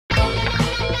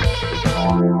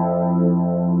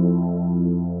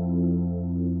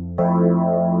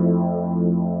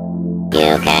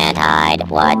You can't hide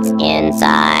what's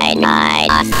inside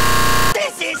us.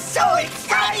 This is so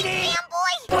exciting!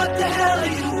 Fanboy! What the hell are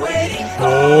you waiting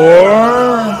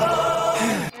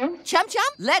for? Chum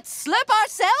Chum, let's slip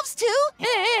ourselves to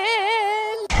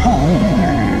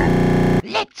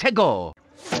in. Let's go.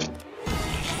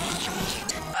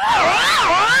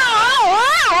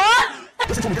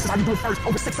 This is how you do it first,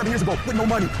 over 6-7 years ago, with no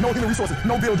money, no human resources,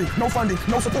 no building, no funding,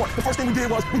 no support. The first thing we did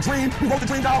was we dreamed, we wrote the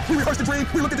dream down, we rehearsed the dream,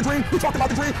 we looked at the dream, we talked about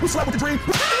the dream, we slept with the dream.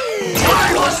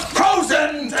 I was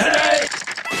frozen today!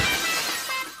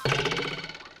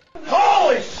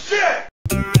 Holy shit!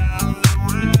 I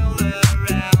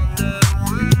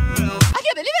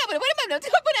can't believe it, but wait a minute,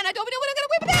 I don't know what I'm gonna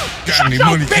whip it out. Got any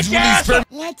money?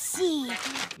 Let's see.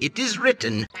 It is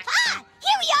written. Ah!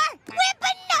 Here we are! Whip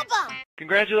another!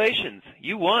 Congratulations,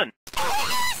 you won.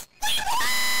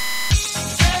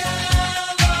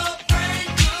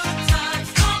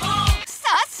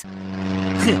 Sus!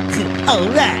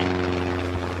 Alright.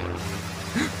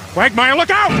 Quagmire,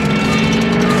 look out!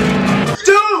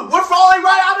 Dude, we're falling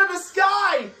right out of the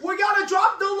sky! We gotta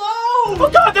drop the load! Oh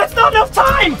god, that's not enough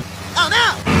time! Oh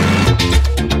no!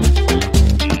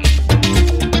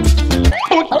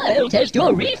 I'll test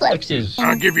your reflexes.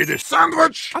 I'll give you this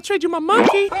sandwich. I'll trade you my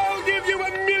monkey. I'll give you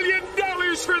 $1 million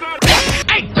for that.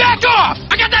 Hey, back off!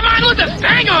 I got that mind with a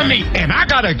thing on me, and I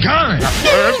got a gun.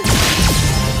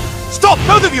 Stop,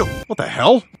 both of you! What the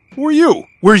hell? Who are you?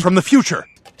 We're from the future.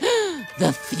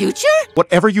 The future?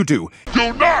 Whatever you do,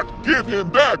 do not give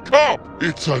him that cup.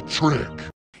 It's a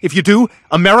trick. if you do,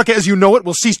 America as you know it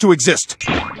will cease to exist.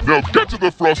 Now get to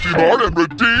the Frosty Mart and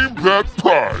redeem that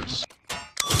prize.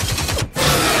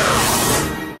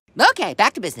 Okay,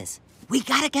 back to business. We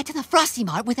gotta get to the Frosty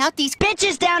Mart without these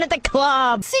bitches down at the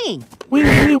club seeing.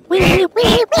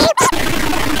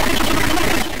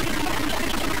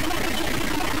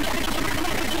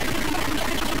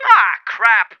 Ah,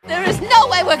 crap! There is no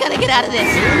way we're gonna get out of this.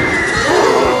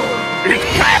 It's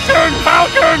Captain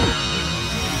Falcon!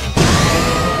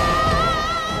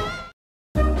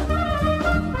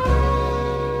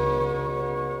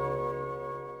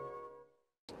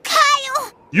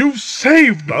 Kyle! You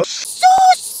saved us!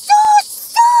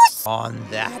 On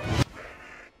that.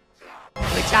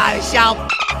 Which I shall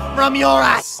from your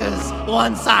asses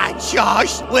once I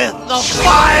charge with the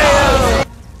fire!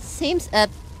 Seems a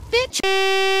bit.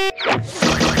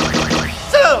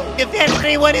 So, if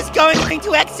anyone is going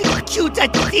to execute a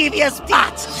devious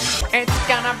plot, It's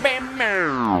gonna be me.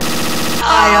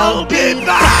 I'll be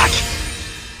back!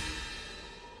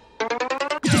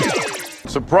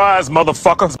 Surprise,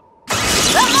 motherfucker!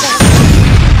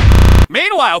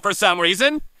 Meanwhile, for some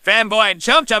reason, Fanboy and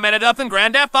Chum Chum ended up in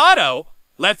Grand Theft Auto.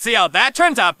 Let's see how that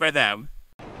turns out for them.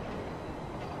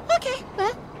 Okay,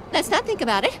 well, let's not think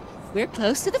about it. We're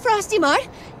close to the Frosty Mart.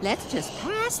 Let's just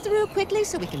pass through quickly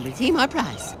so we can redeem our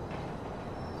prize.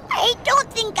 I don't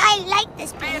think I like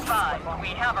this Be place. advised, we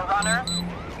have a runner.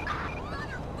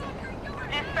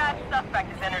 Dispatch suspect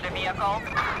has entered a vehicle.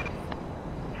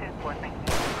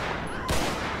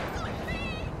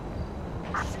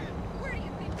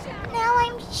 Now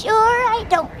I'm sure I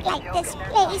don't like this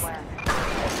place.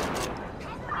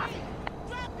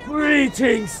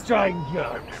 Greetings,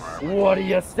 stranger. What are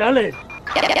you selling?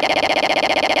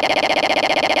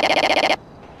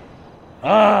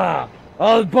 Ah,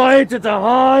 I'll buy it at a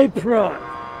high price.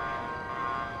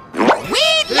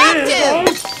 We left him!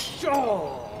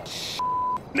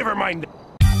 Never mind.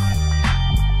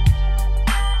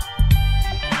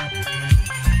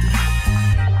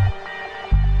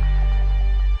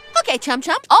 Okay, Chum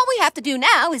Chum, all we have to do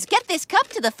now is get this cup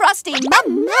to the Frosty Mart?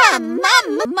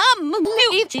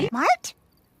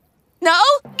 No?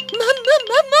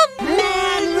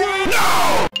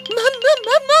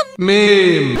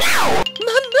 Meme.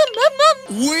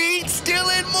 Weed still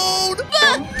in mood?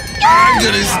 I'm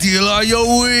gonna steal all your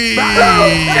weed.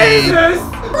 Jesus!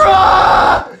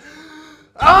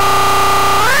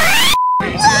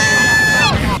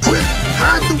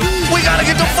 We gotta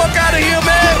get the fuck out of here,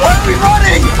 man. Why are we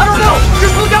running? I don't know.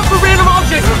 Just look out for random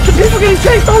objects. The people getting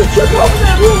chased. Don't trip over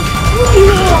that roof.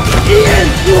 Ian!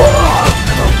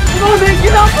 Come on, man.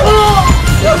 Get up.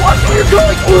 Watch where you're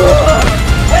going.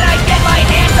 When I get my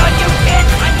hands on you kids,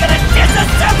 I'm gonna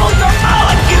disassemble your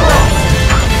molecules!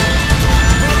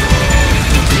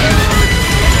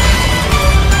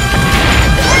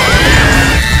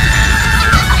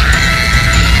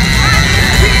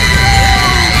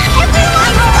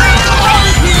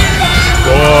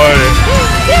 Boy.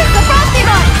 Here's the Frosty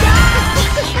Mart!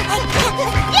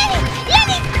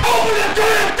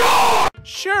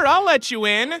 Sure, I'll let you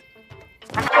in. You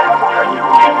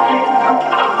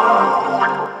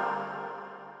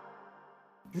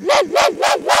can't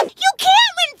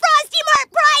win Frosty Mart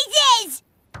prizes!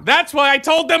 That's why I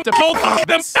told them to pull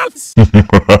themselves.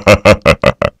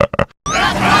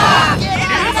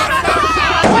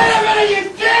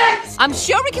 I'm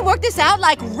sure we can work this out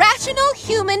like rational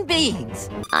human beings.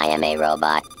 I am a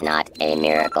robot, not a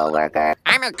miracle worker.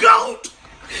 I'm a goat!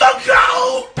 The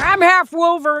goat! I'm half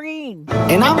Wolverine.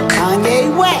 And I'm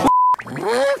Kanye West.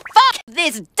 Fuck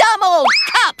this dumb old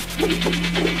cup!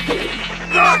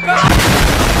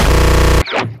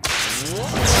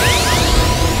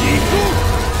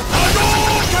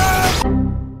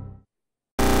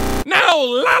 Now,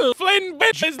 Lal Flynn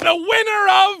bitch is the winner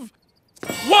of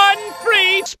 1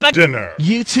 free Dinner.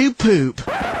 YouTube poop.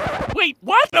 Wait,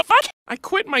 what the fuck? I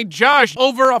quit my Josh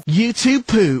over a YouTube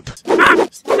poop.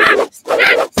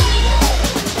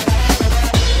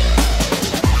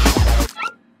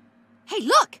 Hey,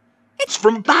 look! It's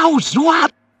from Bowser.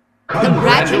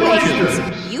 Congratulations!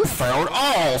 You Found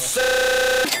all.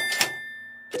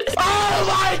 Oh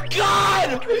my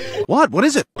God! What? What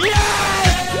is it?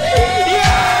 Yes!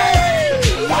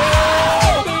 Yes!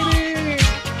 Wow, baby!